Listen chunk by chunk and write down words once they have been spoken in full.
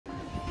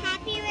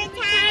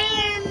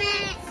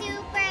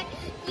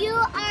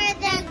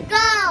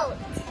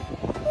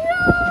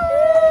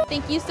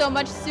you so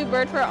much, Sue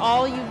Bird, for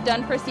all you've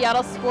done for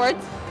Seattle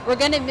sports. We're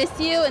going to miss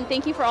you, and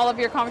thank you for all of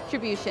your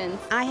contributions.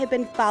 I have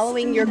been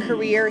following your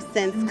career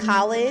since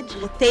college.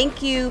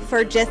 Thank you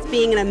for just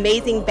being an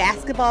amazing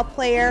basketball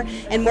player,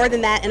 and more than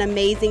that, an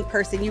amazing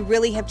person. You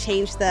really have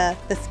changed the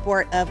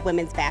sport of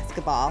women's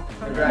basketball.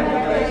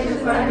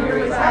 Congratulations on your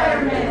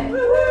retirement.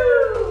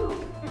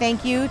 Woo-hoo!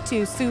 Thank you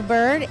to Sue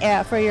Bird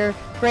for your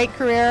great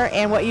career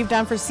and what you've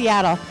done for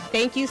Seattle.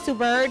 Thank you, Sue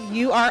Bird.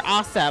 You are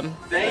awesome.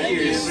 Thank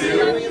you,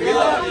 Sue. We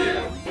love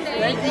you.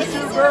 Thank you,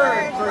 Sue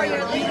Bird, for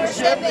your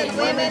leadership in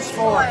women's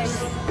sports.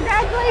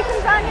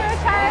 Congratulations on your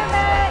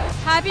retirement.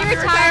 Happy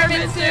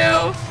retirement,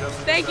 Sue.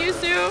 Thank you,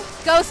 Sue.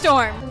 Go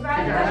Storm.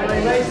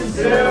 Congratulations,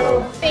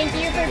 Sue. Thank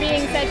you for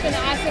being such an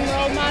awesome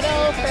role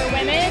model for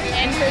women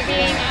and for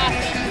being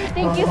awesome.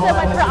 Thank you so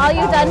much for all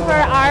you've done for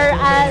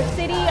our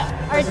city,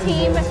 our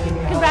team.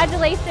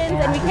 Congratulations,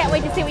 and we can't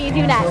wait to see what you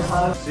do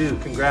next. Sue,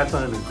 congrats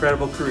on an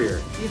incredible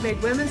career. You've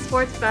made women's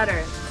sports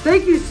better.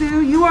 Thank you,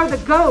 Sue. You are the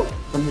GOAT.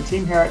 From the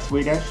team here at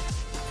Swedish,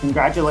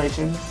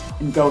 congratulations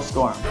and go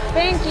Storm.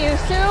 Thank you,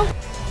 Sue.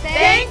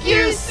 Thank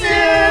you,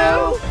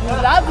 Sue. We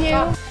love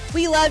you.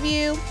 We love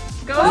you.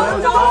 Go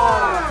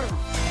Storm!